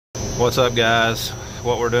What's up, guys?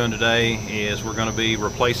 What we're doing today is we're going to be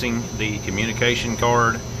replacing the communication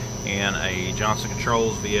card in a Johnson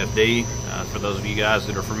Controls VFD. For those of you guys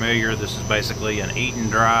that are familiar, this is basically an Eaton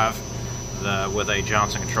drive with a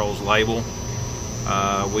Johnson Controls label.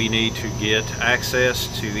 We need to get access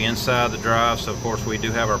to the inside of the drive, so of course we do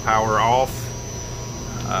have our power off.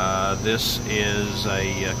 This is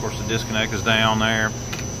of course the disconnect is down there.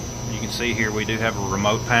 You can see here we do have a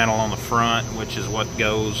remote panel on the front, which is what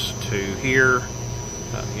goes to here.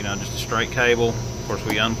 Just a straight cable. Of course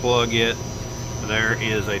we unplug it. There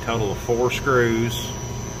is a total of 4 screws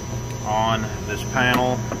on this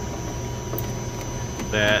panel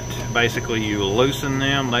that basically you loosen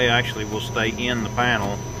them. They actually will stay in the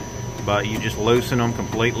panel, but you just loosen them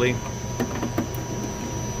completely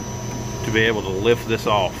to be able to lift this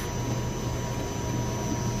off.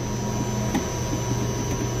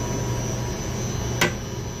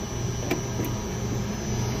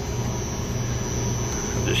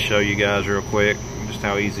 I'll just show you guys real quick just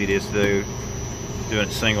how easy it is to do, doing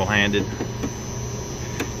it single-handed.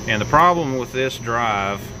 And the problem with this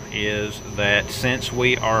drive is that since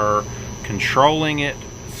we are controlling it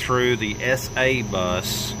through the SA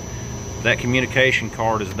bus, that communication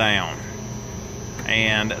card is down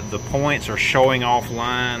and the points are showing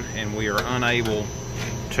offline and we are unable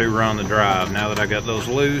to run the drive. Now that I got those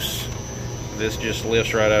loose, this just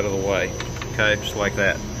lifts right out of the way. Okay, just like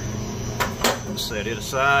that. Set it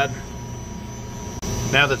aside.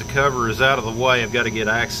 Now that the cover is out of the way, I've got to get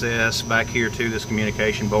access back here to this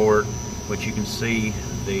communication board, which you can see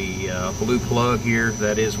the blue plug here.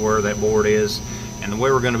 That is where that board is. And the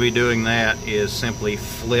way we're going to be doing that is simply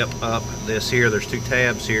flip up this here. There's 2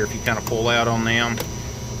 tabs here. If you kind of pull out on them,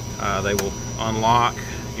 they will unlock.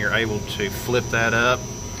 You're able to flip that up.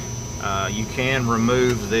 You can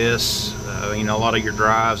remove this. A lot of your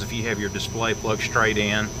drives, if you have your display plugged straight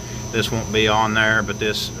in, this won't be on there, but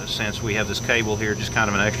this, since we have this cable here, just kind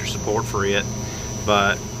of an extra support for it.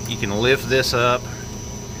 But you can lift this up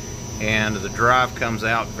and the drive comes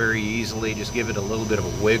out very easily. Just give it a little bit of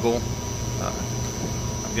a wiggle.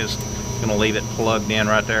 I'm just going to leave it plugged in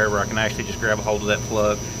right there where I can actually just grab a hold of that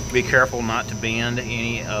plug. Be careful not to bend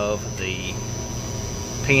any of the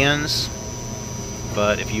pins,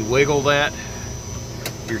 but if you wiggle that,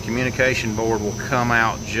 your communication board will come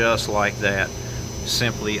out just like that.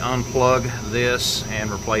 Simply unplug this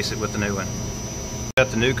and replace it with the new one.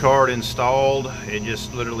 Got the new card installed. It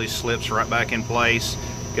just literally slips right back in place.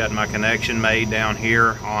 Got my connection made down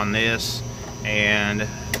here on this, and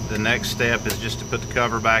the next step is just to put the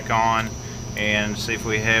cover back on and see if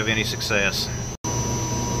we have any success.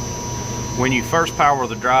 When you first power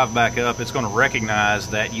the drive back up, it's going to recognize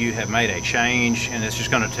that you have made a change, and it's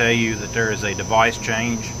just going to tell you that there is a device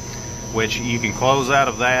change, which you can close out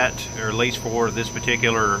of that, or at least for this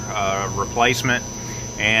particular replacement.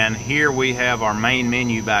 And here we have our main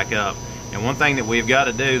menu back up. And one thing that we've got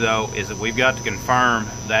to do though is that we've got to confirm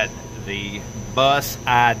that the bus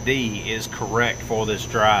ID is correct for this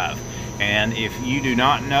drive. And if you do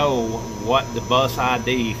not know what the bus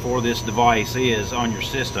ID for this device is on your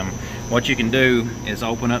system, what you can do is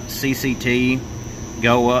open up CCT,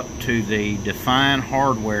 go up to the Define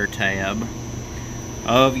Hardware tab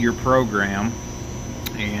of your program,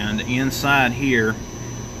 and inside here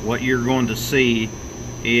what you're going to see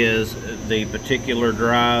is the particular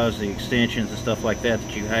drives, the extensions and stuff like that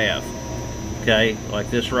that you have. Okay, like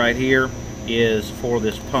this right here is for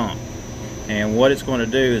this pump, and what it's going to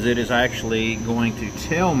do is it is actually going to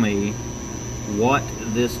tell me what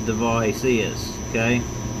this device is. Okay,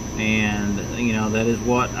 and that is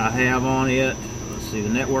what I have on it. Let's see the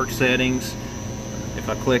network settings. If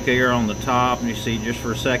I click here on the top, and you see just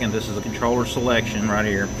for a second, this is a controller selection right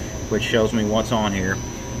here, which shows me what's on here.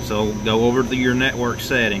 So go over to your network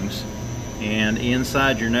settings, and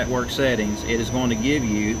inside your network settings, it is going to give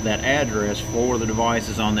you that address for the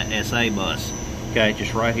devices on the SA bus. Okay,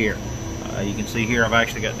 just right here. You can see here I've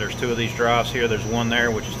actually got, there's 2 of these drives here. There's one there,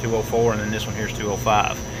 which is 204, and then this one here is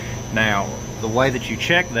 205. Now, the way that you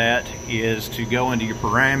check that is to go into your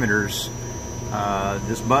parameters.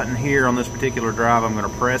 This button here on this particular drive, I'm going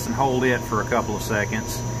to press and hold it for a couple of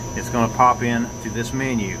seconds. It's going to pop in to this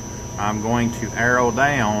menu. I'm going to arrow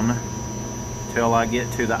down till I get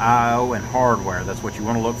to the I/O and hardware. That's what you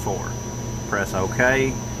want to look for. Press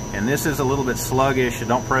OK. And this is a little bit sluggish, so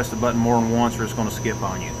don't press the button more than once or it's going to skip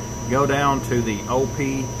on you. Go down to the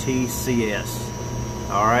OPTCS.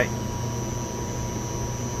 Alright.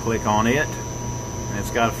 Click on it. And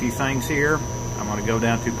it's got a few things here. I'm going to go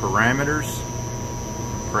down to parameters.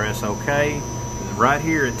 Press OK. And right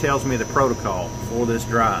here it tells me the protocol for this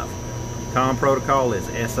drive. COM protocol is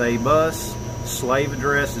SA bus, slave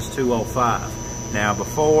address is 205. Now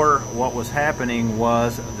before, what was happening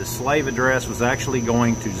was the slave address was actually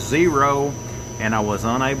going to 0 and I was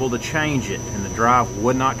unable to change it and the drive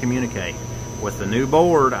would not communicate. With the new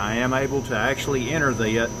board, I am able to actually enter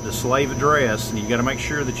the slave address, and you got to make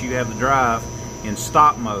sure that you have the drive in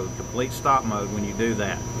stop mode, complete stop mode when you do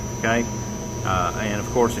that, okay? And of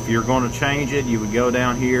course, if you're going to change it, you would go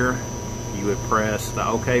down here, you would press the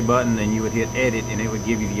OK button, then you would hit edit, and it would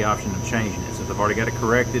give you the option of changing it. Since I've already got it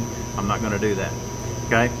corrected, I'm not going to do that,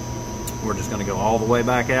 okay? We're just going to go all the way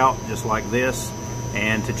back out, just like this.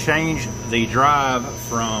 And to change the drive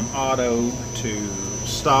from auto to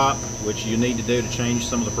stop, which you need to do to change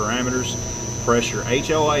some of the parameters, press your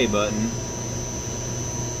HOA button,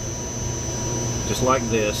 just like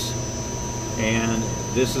this, and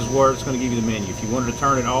this is where it's going to give you the menu. If you wanted to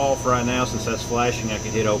turn it off right now, since that's flashing, I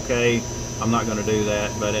could hit OK. I'm not going to do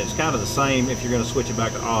that, but it's kind of the same if you're going to switch it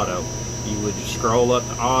back to auto. You would just scroll up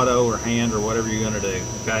to auto or hand or whatever you're going to do,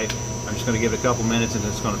 okay? I'm just going to give it a couple minutes and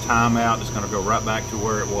it's going to time out. It's going to go right back to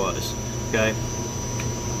where it was, okay?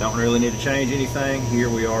 Don't really need to change anything. Here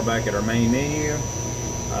we are back at our main menu.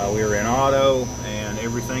 We are in auto and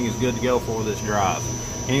everything is good to go for this drive.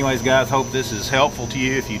 Anyways, guys, hope this is helpful to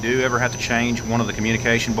you if you do ever have to change one of the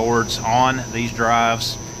communication boards on these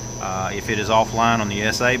drives. If it is offline on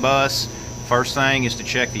the SA bus, first thing is to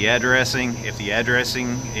check the addressing. If the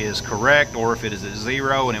addressing is correct or if it is at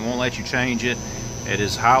 0 and it won't let you change it, it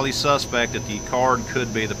is highly suspect that the card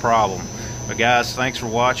could be the problem. But guys, thanks for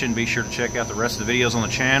watching. Be sure to check out the rest of the videos on the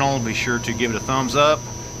channel. Be sure to give it a thumbs up.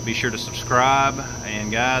 Be sure to subscribe.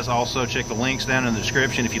 And guys, also check the links down in the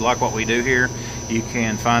description. If you like what we do here, you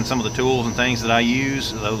can find some of the tools and things that I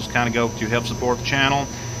use. Those kind of go to help support the channel.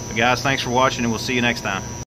 But guys, thanks for watching and we'll see you next time.